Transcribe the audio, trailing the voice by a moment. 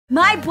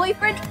My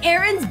boyfriend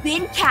Aaron's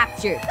been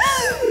captured.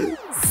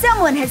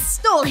 Someone has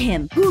stole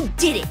him. Who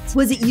did it?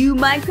 Was it you,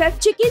 Minecraft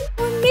Chicken?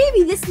 Or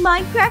maybe this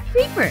Minecraft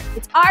Creeper?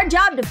 It's our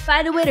job to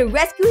find a way to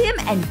rescue him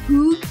and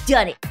who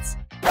done it.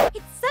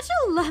 It's such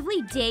a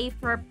lovely day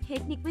for a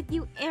picnic with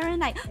you,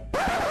 Aaron.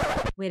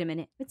 Wait a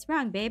minute. What's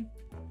wrong, babe?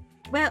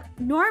 Well,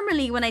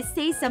 normally when I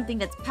say something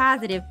that's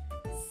positive,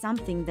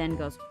 something then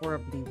goes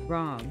horribly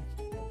wrong.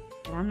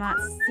 But I'm not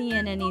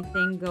seeing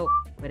anything go...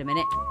 Wait a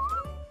minute.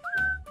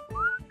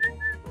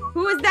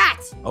 Who is that?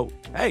 Oh,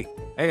 hey.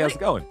 Hey, how's it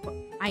going?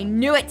 I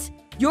knew it.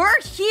 You're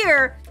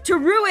here to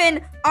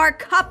ruin our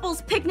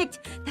couple's picnic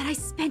that I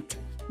spent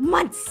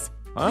months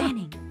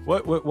planning.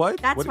 What?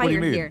 That's why what do you're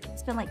you mean? here. I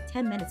spent like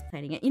 10 minutes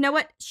planning it. You know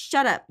what?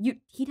 Shut up.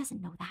 He doesn't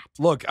know that.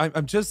 Look,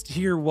 I'm just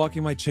here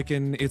walking my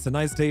chicken. It's a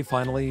nice day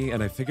finally,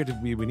 and I figured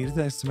we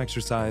needed some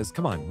exercise.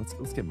 Come on,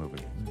 let's get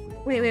moving.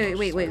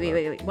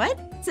 Wait. What?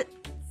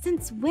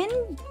 Since when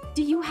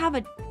do you have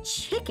a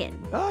chicken?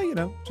 You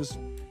know, just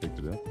picked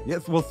it up.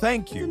 Yes, well,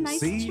 thank you. Nice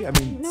See, chicken. I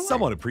mean, You know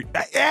someone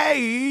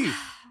Hey!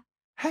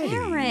 Hey!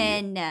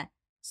 Aaron.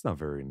 It's not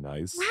very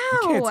nice. Wow.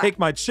 You can't take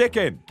my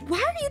chicken. Why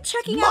are you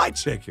checking It's out? my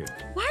chicken.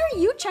 Why are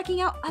you checking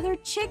out other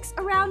chicks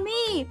around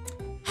me?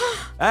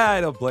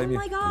 I don't blame you. Oh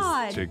my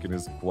God. This chicken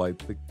is quite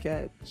the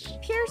catch.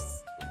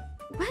 Pierce,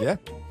 what? Yeah?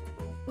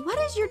 What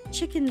is your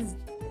chicken's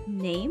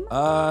name?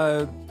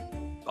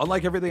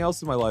 Unlike everything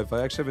else in my life,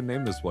 I actually haven't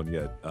named this one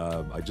yet.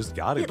 I just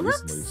got it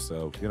recently, looks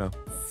so, you know.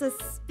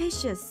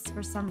 Suspicious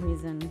for some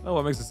reason. Oh,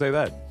 what makes you say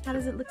that? How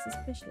does it look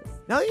suspicious?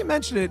 Now that you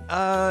mention it,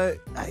 that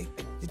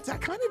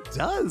kind of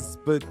does,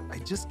 but I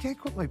just can't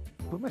put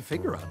my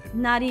finger on it.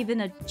 Not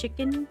even a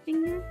chicken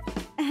finger?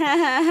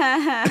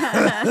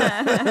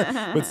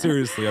 But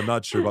seriously, I'm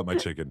not sure about my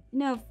chicken.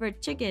 No, for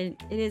chicken,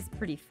 it is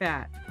pretty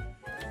fat.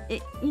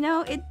 It's,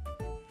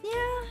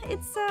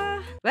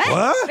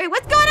 What? Wait,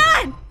 what's going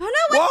on? Oh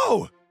no, what?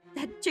 Whoa!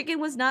 That chicken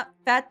was not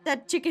fat,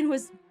 that chicken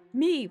was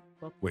me.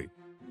 Well, Wait.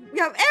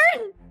 yeah,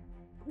 Aaron!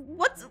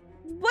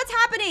 What's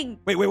happening?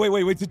 Wait.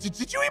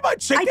 Did you eat my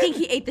chicken? I think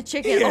he ate the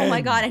chicken. Oh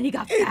my God, and he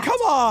got Ian, fat.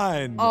 come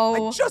on!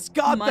 Oh, I just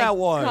got that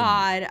one. Oh my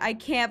God, I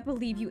can't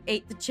believe you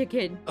ate the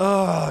chicken.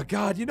 Oh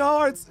God, you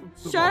know it's.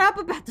 Shut up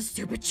about the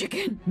stupid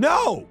chicken.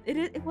 No.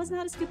 It was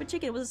not a stupid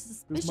chicken. It was a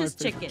suspicious It was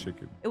my favorite chicken.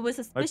 chicken. It was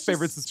a My suspicious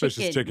favorite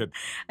suspicious chicken.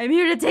 I'm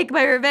here to take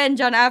my revenge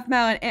on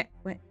Aphmau and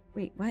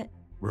wait, what?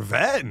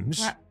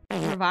 Revenge?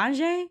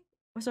 Revenge?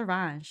 What's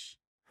revenge?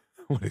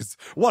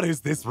 What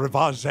is this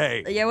revenge?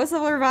 Yeah, what's the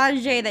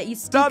revenge that you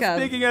speak Stop of?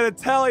 speaking at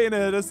Italian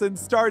at us and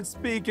start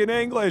speaking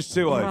English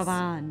to us.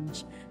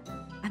 Revenge.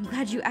 I'm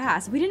glad you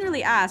asked. We didn't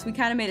really ask. We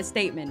kind of made a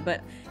statement,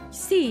 but you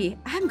see,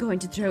 I'm going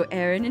to throw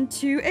Aaron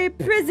into a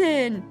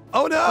prison.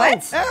 Oh no!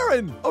 What?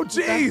 Aaron! Oh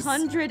jeez!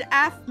 100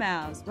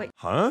 Aphmaus. Wait.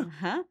 Huh?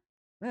 Huh?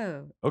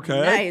 Whoa.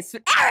 Okay. Nice.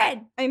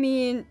 Aaron! I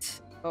mean,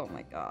 oh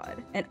my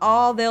God. And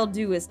all they'll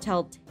do is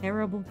tell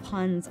terrible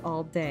puns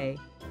all day.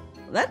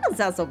 Well, that doesn't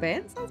sound so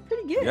bad. It sounds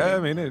pretty good. Yeah, I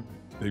mean,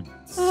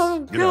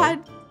 Oh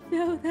God.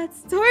 No,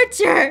 that's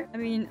torture. I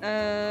mean,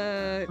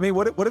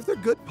 what if they're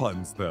good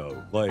puns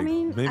though? Like, I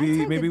mean, I maybe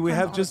tell good we puns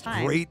have all just the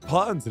time. great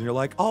puns, and you're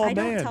like, oh I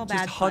don't man, tell just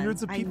bad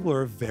hundreds puns. of people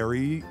are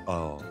very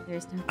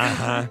There's no.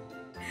 uh-huh.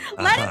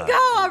 Let him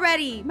go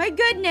already. My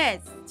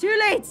goodness. Too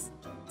late.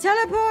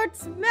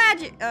 Teleports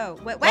magic. Oh,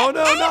 wait. Oh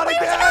no, Hey, not where's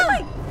he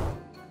again!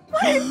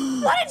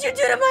 going? What did you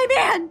do to my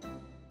man?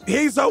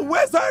 He's a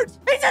wizard!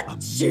 He's a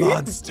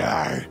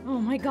Monster! Oh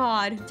my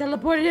God.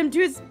 Teleported him to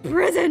his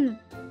prison.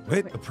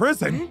 Wait, a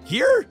prison?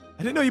 Here?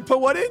 I didn't know you put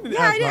one in.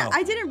 Yeah,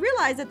 I didn't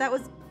realize that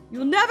was...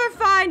 You'll never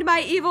find my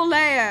evil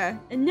lair.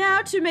 And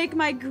now to make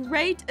my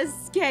great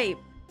escape.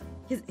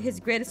 His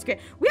great escape.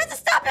 We have to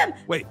stop him!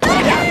 Wait.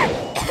 What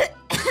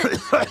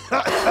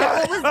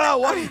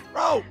What did he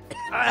throw?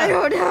 I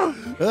don't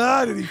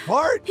know. Did he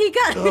fart? He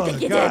got... Oh,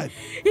 he God. did.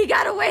 He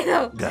got away,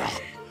 though.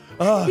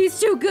 He's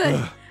too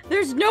good.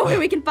 There's no way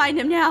we can find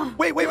him now.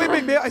 Wait,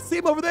 man, I see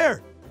him over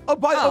there.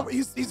 Oh,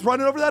 he's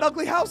running over that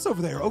ugly house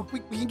over there. Oh, we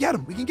can get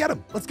him. We can get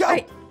him. Let's go. All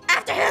right,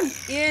 after him.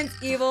 Ian's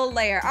evil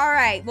lair. All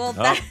right, well,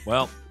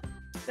 Well,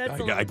 that's a I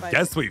little funny.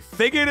 guess we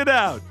figured it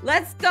out.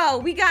 Let's go.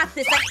 We got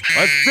this.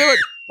 Let's do it.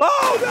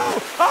 Oh, no.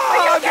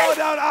 Oh, I'm going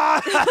down.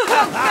 Oh,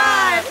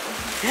 God.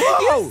 Whoa.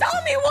 You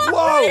saw me walk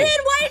Whoa. right in.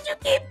 Why did you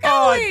keep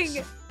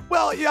going?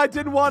 Well, yeah, I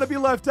didn't want to be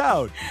left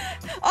out.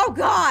 Oh,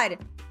 God.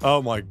 Oh,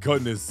 my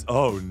goodness.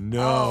 Oh,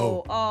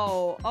 no.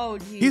 Oh,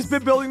 geez. He's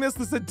been building this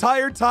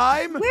entire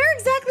time? Where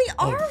exactly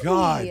are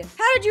God. we?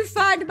 How did you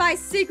find my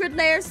secret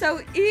lair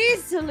so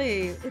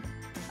easily?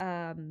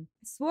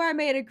 Swore I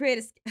made a great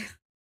escape.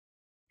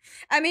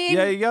 I mean...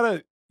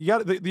 Yeah,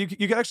 you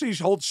can actually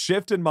hold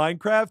shift in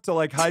Minecraft to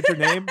like hide your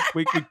name.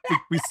 we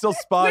still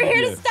spotted you. We're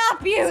here to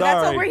stop you. Sorry.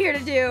 That's what we're here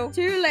to do.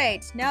 Too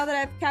late. Now that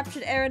I've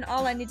captured Aaron,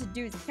 all I need to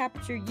do is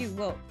capture you.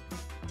 Well,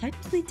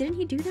 technically, didn't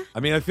he do that?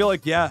 I mean, I feel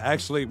like, yeah,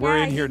 actually, we're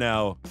in here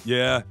now.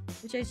 Yeah.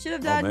 Which I should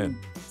have done man.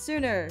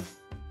 sooner.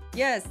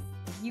 Yes,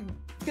 you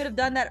could have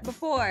done that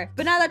before.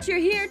 But now that you're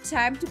here,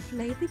 time to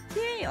play the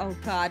game. Oh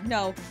God,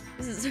 no.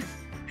 This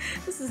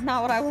is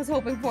not what I was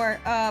hoping for.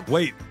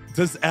 Wait,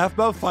 Does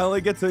Aphmau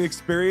finally get to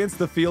experience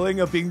the feeling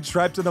of being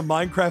trapped in a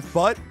Minecraft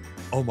butt?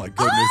 Oh my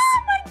goodness.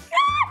 Oh my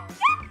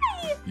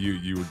god! Yay!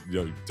 You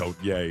don't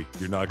yay.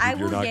 You're not I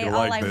you're will not yay gonna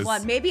all like I this.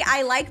 want. Maybe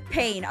I like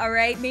pain, all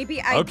right?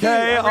 Maybe I do,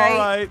 Okay, all all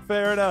right,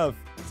 fair enough.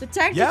 So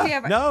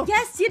technically, no.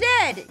 Yes, you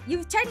did.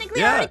 You've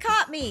technically Yeah. already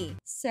caught me.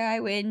 So I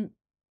win.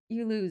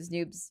 You lose,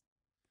 noobs.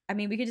 I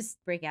mean, we could just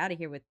break out of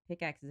here with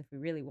pickaxes if we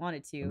really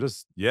wanted to.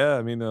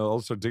 I mean, I'll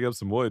start digging up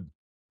some wood.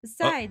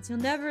 Besides, you'll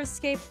never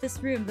escape this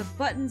room. The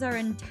buttons are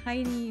in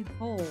tiny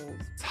holes.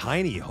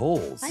 Tiny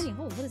holes? Tiny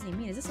holes? What does he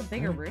mean? Is this a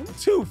bigger room?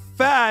 Too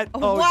fat?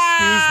 Oh,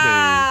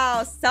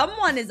 wow!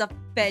 Someone is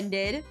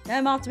offended.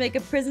 I'm off to make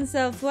a prison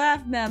cell for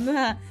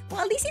Aphmau.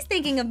 Well, at least he's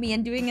thinking of me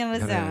and doing it on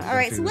his own. All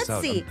right, so let's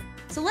see.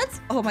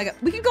 Oh my god,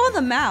 we can go in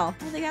the mouth.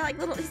 Oh, they got like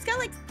little, he's got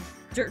like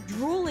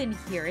drool in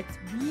here. It's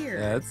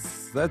weird. Yeah,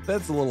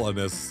 that's a little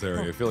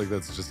unnecessary. I feel like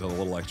that's just a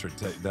little extra.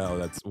 No,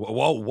 that's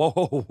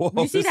whoa.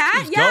 You see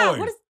that? Keeps Yeah. going.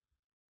 What is?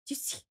 Do you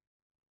see?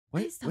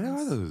 Wait, what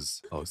are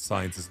those? Oh,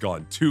 science has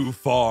gone too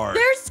far.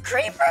 There's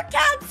creeper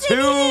cats in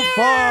here. Too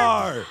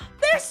far.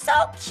 They're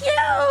so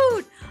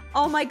cute.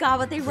 Oh my god,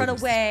 but they run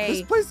away.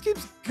 This place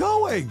keeps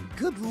going.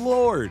 Good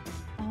lord.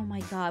 Oh my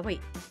god.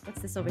 Wait,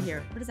 what's this over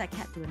here? What is that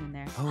cat doing in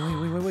there?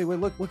 Oh, wait.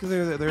 Look,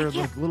 there are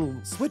like little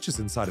switches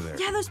inside of there.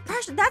 Yeah, there's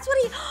pressure. That's what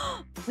he.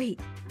 Wait,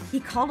 he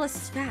called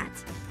us fat.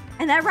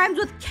 And that rhymes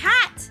with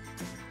cat.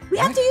 We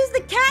have to use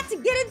the cat to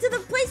get into the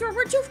place where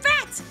we're too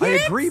fat.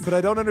 I agree, but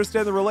I don't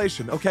understand the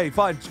relation. Okay,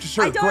 fine.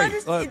 Sure, I don't great.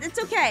 understand. It's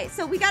okay.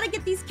 So we got to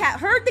get these cats.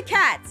 Herd the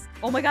cats.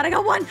 Oh my god, I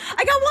got one.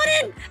 I got one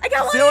in. I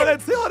got one in.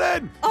 Seal it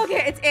in.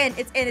 Okay, it's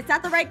in. It's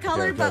not the right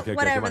color, but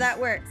whatever, that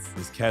works.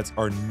 These cats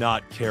are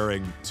not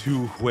caring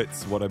two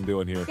whits what I'm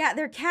doing here. Yeah,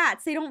 they're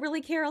cats. They don't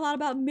really care a lot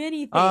about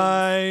many things.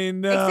 I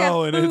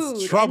know, except and food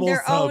it's troublesome.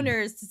 and their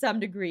owners to some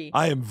degree.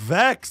 I am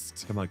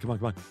vexed. Come on.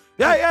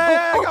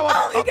 Yeah, I got one.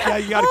 Oh, yeah,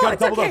 you got it.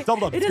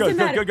 Double up. It It's doesn't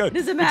matter. good. It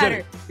doesn't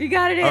matter. You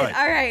got it in. All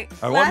right.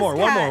 All right,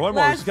 one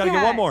more. Just gotta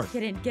get one more.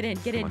 Get in.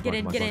 Get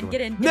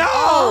in. No,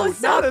 oh,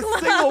 so not a close.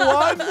 single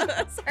one.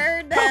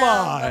 Herd them. Come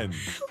on.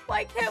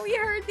 Why can't we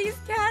herd these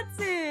cats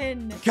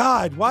in?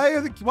 God, why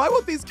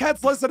won't these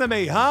cats listen to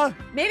me, huh?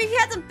 Maybe he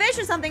had some fish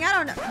or something. I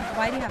don't know.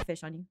 Why do you have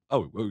fish on you?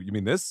 Oh, you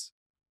mean this?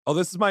 Oh,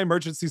 this is my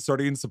emergency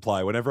sardine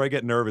supply. Whenever I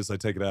get nervous, I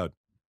take it out.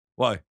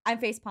 Why? I'm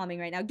face palming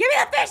right now. Give me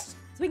that fish so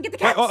we can get the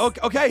cats.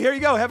 Okay, here you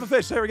go. Have a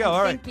fish. There we go.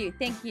 All right.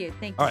 Thank you.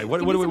 All right, what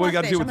do we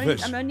got to do with the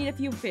fish? I'm gonna need a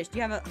few fish. Do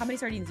you have how many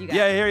sardines do you got?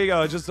 Yeah, here you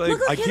go. Just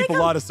look, I keep a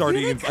lot of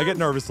sardines. I get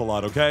nervous a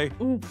lot, okay?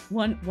 Ooh,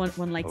 one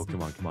likes me.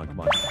 Come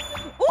on.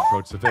 Ooh,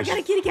 Approach the fish. I got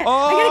a kitty cat.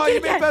 Oh,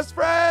 you made best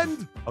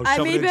friend. Oh,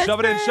 shove it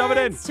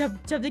in.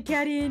 Shove the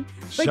cat in.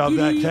 Shove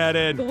that cat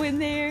in. Go in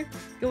there.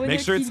 Make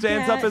sure it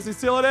stands up as you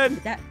seal it in.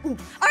 All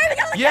right, we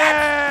got the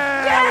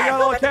Yeah, cats. we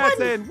got all the cats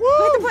in.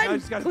 Woo! I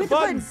just got to hit the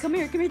buttons. Come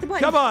here, hit the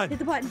button. Come on. Hit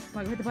the button. Come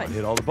on, hit the button.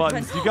 Hit all the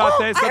buttons. You got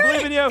this. I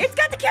believe in you. It's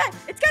got the cat.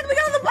 We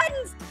got all the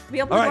buttons. Did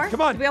we open the door?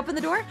 Come on. Did we open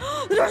the door?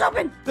 The door's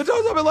open. The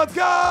door's open. Let's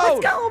go.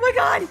 Oh my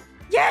god.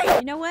 Yay.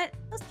 You know what?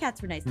 Those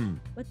cats were nice.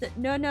 What the?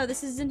 No,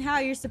 this isn't how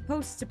you're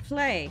supposed to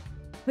play.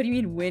 What do you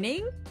mean,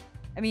 winning?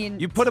 I mean...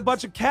 You put a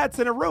bunch of cats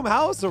in a room.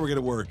 How else are we going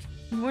to work?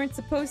 You weren't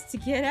supposed to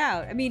get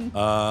out. I mean...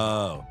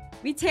 Oh.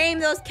 We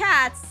tamed those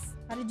cats.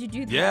 How did you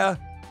do that? Yeah.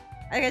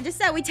 Like I just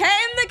said, we tamed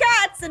the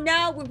cats, and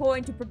now we're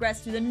going to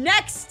progress to the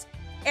next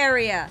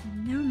area.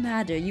 No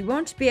matter, you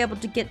won't be able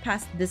to get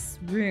past this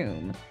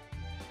room.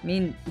 I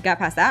mean, you got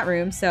past that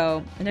room,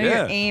 so I know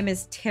your aim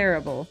is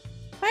terrible.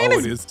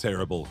 It is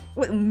terrible.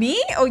 What, me?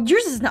 Oh,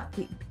 yours is not.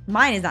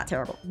 Mine is not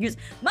terrible.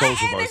 My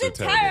aim isn't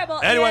terrible.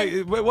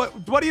 Anyway,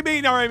 what do you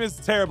mean our aim is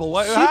terrible?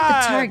 Shoot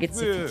the targets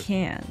if you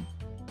can.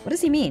 What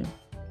does he mean?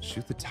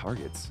 Shoot the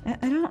targets?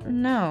 I don't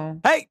know.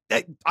 Hey,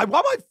 I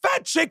want my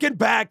fat chicken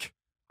back.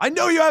 I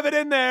know you have it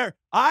in there.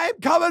 I'm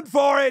coming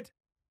for it.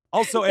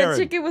 Also, Aaron.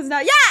 The chicken was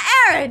not.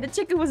 Yeah, Aaron. The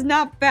chicken was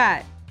not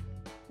fat.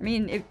 I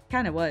mean, it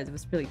kind of was. It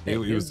was really thick. It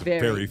was a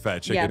very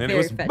fat chicken, yeah, and it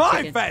was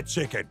my fat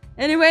chicken.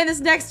 Anyway, in this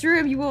next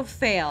room, you will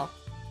fail.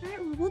 All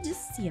right, well, we'll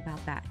just see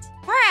about that.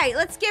 All right,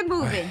 let's get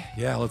moving.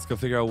 Yeah, let's go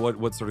figure out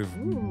what sort of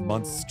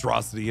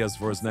monstrosity he has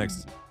for us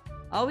next.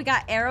 Oh, we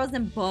got arrows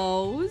and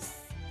bows.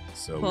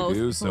 So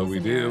we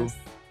do.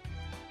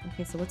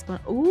 Okay, so what's going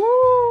on?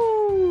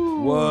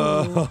 Ooh.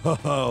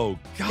 Whoa.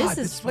 God,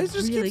 this place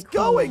just really keeps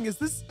going. Is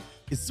this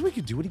what we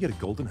could do when you get a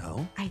golden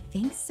hoe? I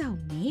think so,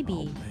 maybe.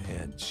 Oh,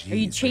 man, jeez. Are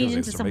you changing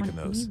into someone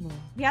evil?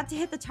 We have to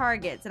hit the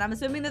targets, and I'm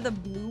assuming they're the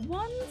blue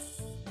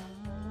ones?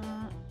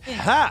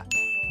 Ha!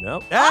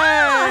 Nope.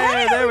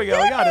 Hey, there we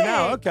go. We got it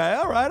now. it. Okay,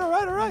 all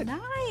right. Nice.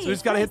 So we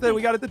just gotta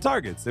we gotta hit the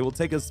targets. It will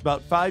take us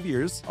about 5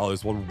 years. Oh,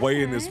 there's one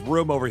way in this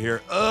room over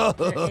here. Oh,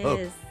 there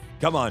is.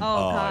 Come on.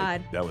 Oh,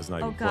 God. That was not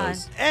even God.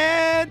 close.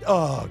 And,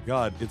 oh,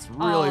 God, it's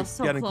really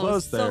so getting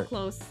close there. So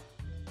close.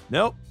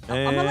 Nope.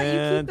 I'm gonna let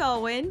you keep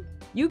going.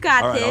 You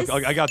got this.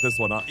 I got this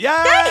one.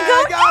 Yeah, there you go.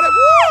 I got it.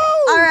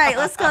 Woo! All right,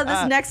 let's go to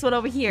this next one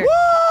over here.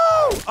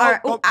 Woo! All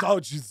right. Oh,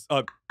 jeez.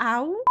 Ow.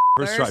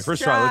 First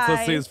try.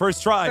 Let's see his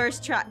first try.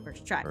 First try.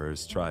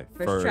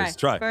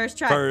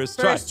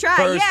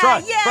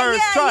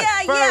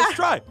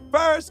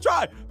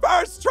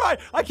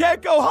 I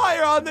can't go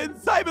higher on the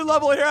excitement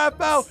level here,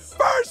 Aphmau.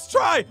 First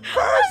try.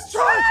 I'm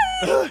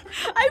really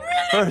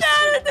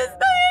bad at this thing.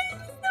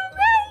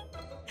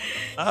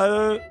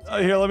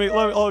 Here,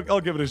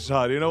 I'll give it a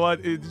shot. You know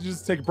what?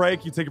 Just take a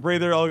break. You take a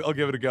breather. I'll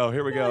give it a go.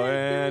 Here we go.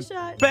 And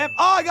bam!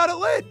 Oh, I got it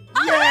lit.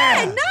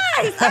 Yeah,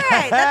 nice. All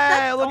right.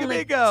 Hey, look at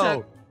me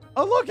go.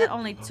 Oh, look. It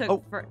only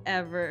took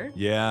forever.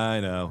 Yeah, I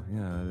know.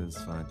 Yeah, it is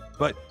fine.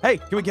 But hey,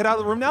 can we get out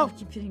of the room now? I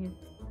keep hitting it.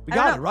 We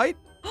got it, right?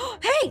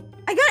 Hey,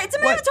 I got it. It's a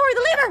mandatory.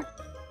 The lever.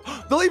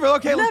 The lever.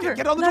 Okay, let's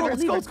get on the door.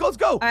 Let's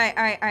go. All right.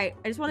 I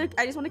just want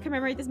to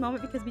commemorate this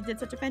moment because we did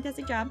such a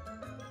fantastic job.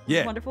 Yeah.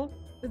 It was wonderful.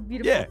 It was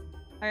beautiful. Yeah.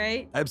 All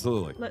right.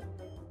 Absolutely.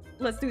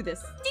 Let's do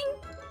this. Ding.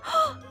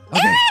 Okay.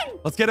 Aaron!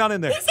 Let's get on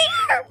in there. He's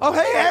here. Oh, hey,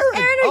 Aaron.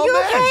 Aaron, are you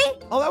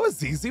okay? Oh, that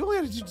was easy. We only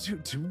had to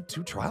do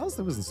two trials.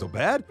 That wasn't so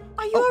bad.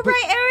 Are you all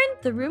right, Aaron?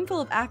 The room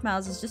full of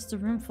Aphmau's is just a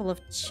room full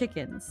of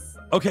chickens.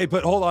 Okay,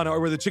 but hold on.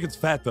 Were the chickens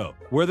fat, though?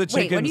 Were the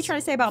chickens Wait, what are you trying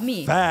to say about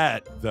me?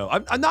 Fat, though.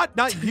 I'm not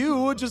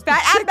you, just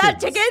fat the chickens. Fat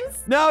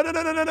chickens? No. Not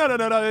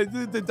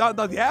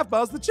the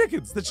Aphmau's, the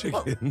chickens. The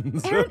chickens.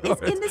 Well, Aaron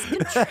is in this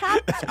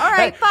contraption. All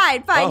right,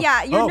 fine.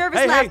 Yeah, your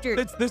nervous laughter.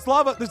 Hey, there's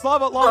lava.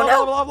 lava.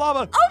 Oh, Oh, my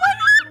God.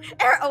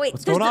 Aaron, oh, wait.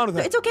 What's going on with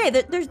that? It's okay.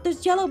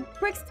 There's yellow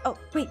bricks. Oh,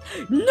 wait.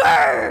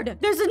 Nerd!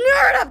 There's a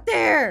nerd up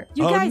there.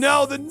 You guys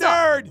no, the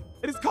nerd!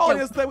 It is calling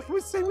us that we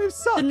say we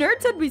suck. The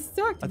nerd said we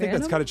sucked, I think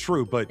that's kind of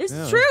true, but... It's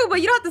true, but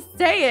you don't have to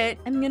say it.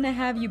 I'm going to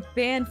have you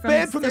banned from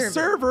the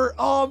server?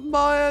 Oh,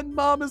 man.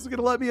 Mom isn't going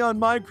to let me on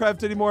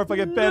Minecraft anymore if I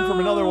get banned from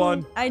another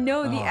one. I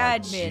know the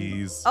admin.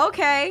 Jeez.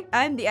 Okay,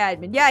 I'm the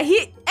admin. Yeah,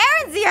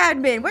 Aaron's the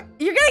admin. What?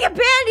 You're going to get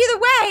banned either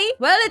way.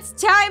 Well, it's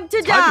time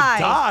to die. Time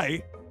to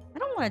die? I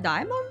don't want to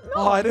die, Mom. No.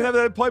 Oh, I didn't have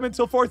that appointment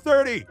until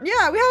 4:30.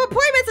 Yeah, we have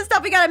appointments and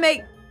stuff we got to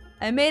make.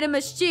 I made a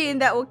machine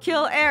that will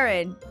kill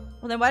Aaron.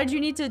 Well, then why did you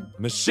need to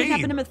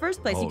kidnap him in the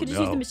first place? You could just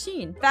use the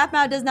machine.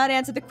 Aphmau does not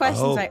answer the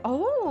questions right.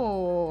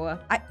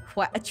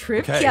 A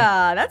trivia.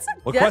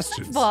 Okay. That's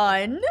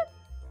fun.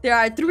 There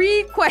are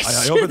 3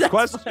 questions. I hope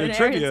it's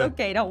trivia. It's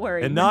okay, don't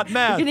worry. And not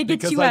math, gonna get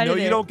because you I out know of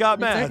you there. don't got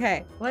math. It's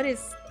okay. What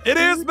is It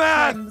is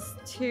math! times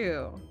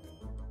 2?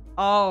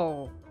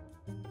 Oh.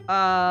 Do you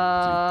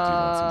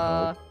want some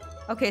help?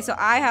 Okay, so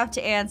I have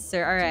to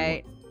answer. All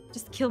right.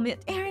 Just kill me.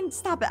 Aaron,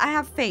 stop it. I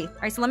have faith.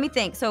 All right, so let me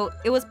think. So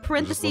it was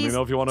parentheses. Just let me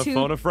know if you want to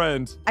phone a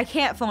friend. I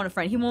can't phone a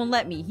friend. He won't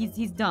let me.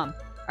 He's dumb.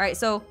 All right,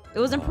 so it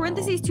was in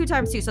parentheses 2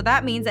 times 2. So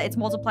that means that it's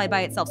multiplied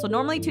by itself. So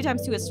normally 2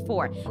 times 2 is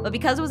 4. But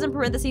because it was in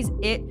parentheses,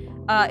 it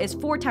is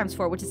 4 times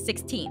 4, which is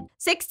 16.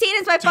 16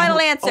 is my final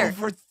answer.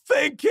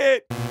 Overthink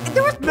it.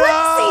 There was parentheses.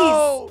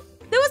 No.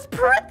 There was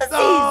parentheses.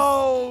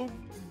 Oh,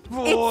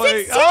 boy.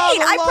 It's 16.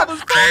 Oh,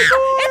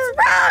 it's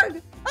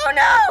wrong. Oh,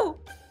 no.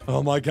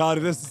 Oh my God!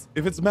 If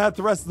it's math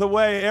the rest of the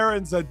way,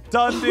 Aaron's a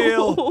done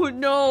deal. Oh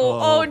no!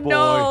 Oh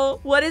no!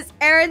 What is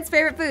Aaron's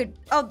favorite food?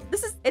 Oh,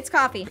 it's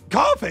coffee.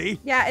 Coffee?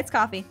 Yeah, it's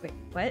coffee. Wait,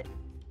 what?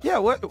 Yeah,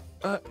 what?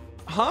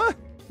 Huh?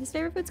 His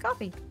favorite food's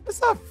coffee. It's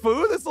not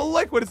food. It's a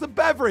liquid. It's a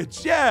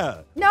beverage.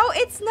 Yeah. No,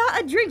 it's not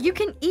a drink. You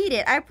can eat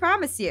it. I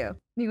promise you. I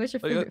mean, what's your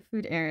favorite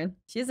food, Aaron?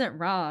 She isn't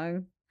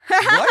wrong.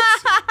 What?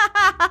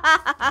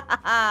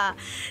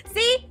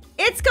 See?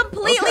 It's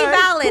completely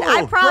valid. Cool,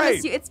 I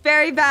promise you, it's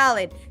very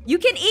valid. You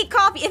can eat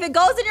coffee. If it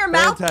goes in your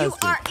mouth, you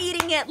are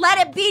eating it. Let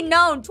it be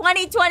known.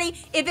 2020,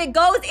 if it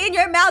goes in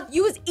your mouth,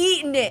 you's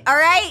eating it. All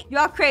right?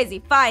 You're all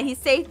crazy. Fine, he's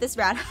safe this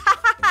round.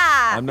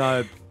 I'm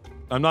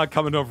not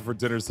coming over for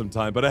dinner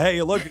sometime, but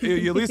hey, look, at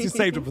least you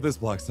saved him for this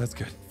block, so that's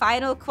good.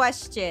 Final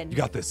question. You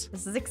got this.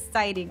 This is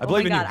exciting. I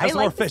believe in you. Have some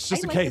more fish,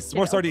 just in case.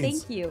 More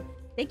sardines. Thank you.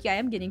 Thank you. I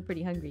am getting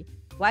pretty hungry.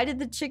 Why did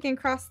the chicken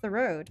cross the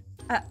road?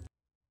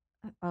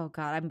 Oh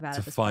God, I'm bad at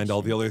this. To find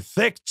all the other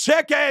thick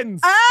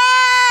chickens.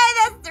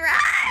 Ah, that's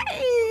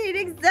right.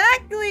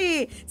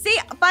 Exactly. See,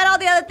 find all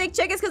the other thick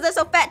chickens because they're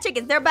so fat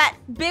chickens. They're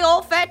big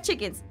old fat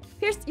chickens.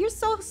 You're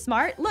so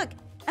smart. Look,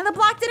 and the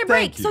block didn't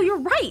break, so you're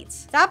right.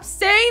 Stop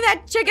saying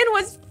that chicken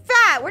was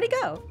fat. Where'd he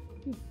go?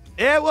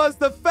 It was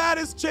the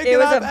fattest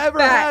chicken I've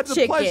ever had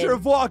the pleasure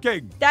of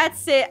walking.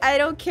 That's it. I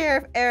don't care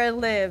if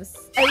Aaron lives.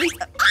 At least.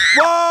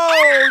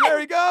 Whoa! There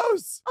he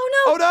goes. Oh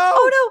no! Oh no!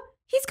 Oh no!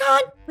 He's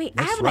gone. Wait,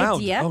 I have an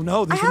idea. Oh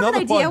no! There's I have another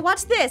an idea. one.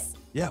 Watch this.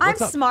 Yeah. I'm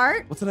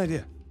smart. What's an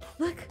idea?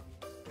 Look.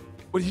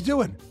 What are you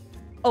doing?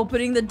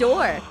 Opening the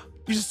door.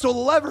 You just stole the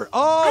lever.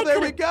 Oh, there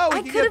we go.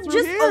 I could have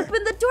just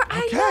opened the door.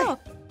 I know.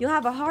 You'll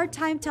have a hard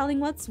time telling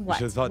what's what.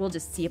 We'll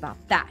just see about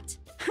that.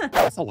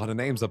 That's a lot of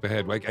names up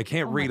ahead. I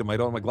can't read them. I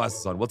don't have my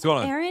glasses on. What's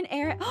going on?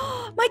 Aaron.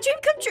 My dream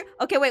come true.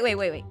 Okay, wait.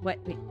 Wait.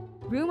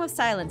 Room of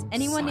silence.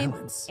 Anyone named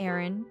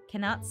Aaron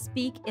cannot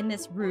speak in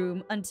this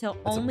room until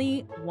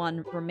only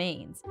one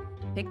remains.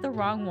 Pick the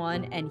wrong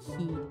one and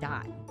he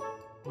dies.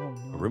 Oh,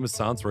 no. A room of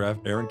silence where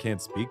Aaron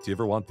can't speak? Do you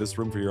ever want this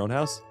room for your own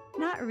house?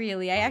 Not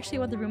really. I actually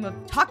want the room of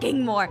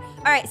talking more.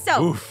 All right,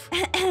 so. Oof.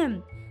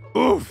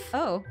 Oof.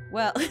 Oh,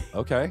 well.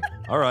 Okay.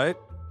 All right.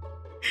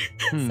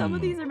 Some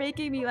of these are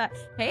making me laugh.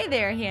 Hey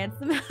there,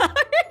 handsome.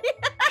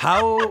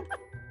 How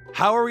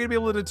are we gonna be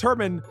able to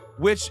determine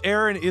which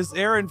Aaron is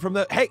Aaron from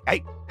the? Hey!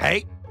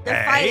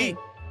 They're fighting.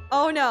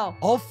 Oh no!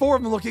 All 4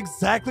 of them look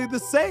exactly the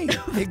same.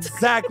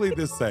 Exactly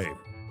the same.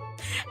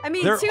 I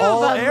mean, They're 2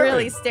 all of them Aaron.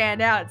 really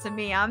stand out to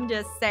me. I'm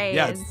just saying.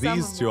 Yeah, it's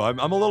these 2. I'm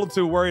a little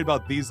too worried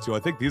about these 2. I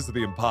think these are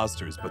the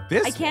imposters, but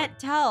this I can't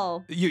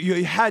tell.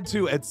 You had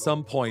to at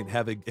some point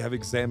have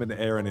examined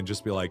Aaron and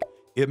just be like,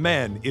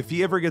 man, if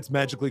he ever gets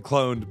magically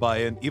cloned by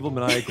an evil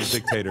maniacal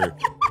dictator,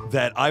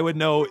 that I would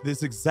know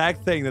this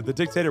exact thing that the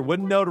dictator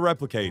wouldn't know to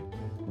replicate.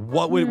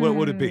 What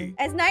would it be?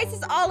 As nice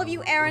as all of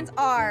you Aarons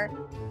are,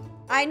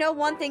 I know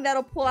one thing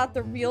that'll pull out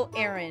the real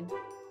Aaron.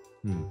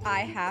 I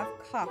have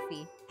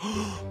coffee.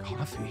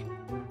 Coffee.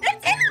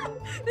 It's him!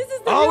 This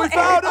is the real we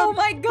found Aaron. him! Oh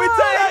my god! We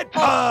did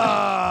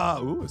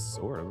it! Ooh, a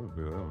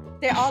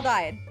sword. They all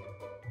died.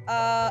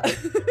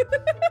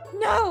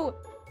 No!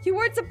 You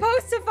weren't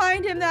supposed to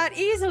find him that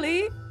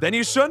easily. Then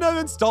you shouldn't have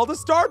installed a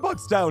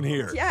Starbucks down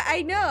here. Yeah,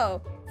 I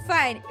know.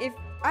 Fine. If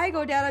I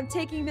go down, I'm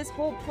taking this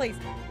whole place.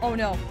 Oh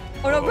no.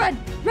 Oh no, run!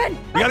 Run!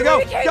 We gotta go!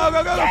 Go!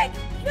 Cake!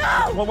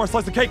 No! One more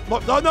slice of cake. No,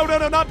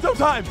 no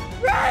time.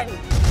 Run!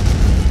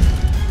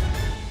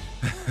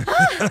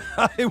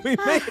 We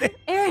made it.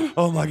 Aaron.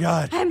 Oh my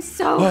god. I'm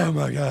so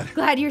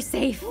glad you're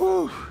safe.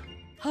 Whew.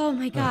 Oh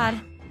my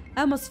god.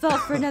 I almost fell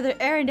for another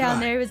Aaron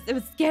down there. It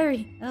was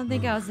scary. I don't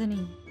think I was in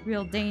any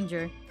real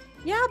danger.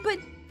 Yeah, but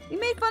we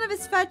made fun of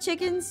his fat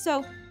chickens,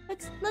 so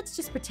let's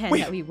just pretend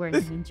that we weren't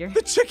in danger.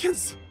 The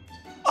chickens.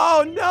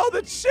 Oh no,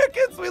 the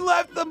chickens! We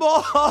left them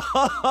all.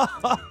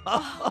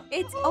 Oh,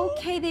 it's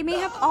okay. They may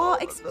have all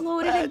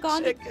exploded and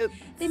gone.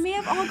 They may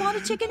have all gone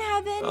to chicken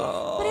heaven,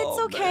 but it's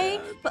okay.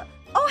 Man. But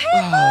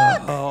hey,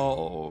 look!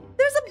 Oh,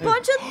 There's a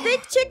bunch of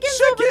thick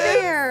chickens over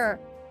there.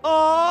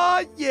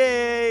 Oh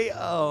yay!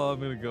 Oh, I'm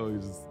gonna go.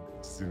 Just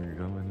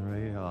coming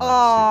right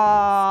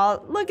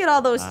off. Oh, look at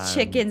all those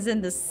chickens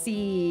in the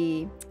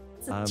sea.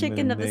 It's a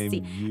chicken of the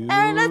sea.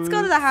 And let's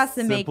go to the house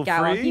and make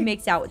out while he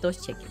makes out with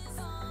those chickens.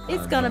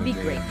 It's gonna be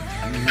great.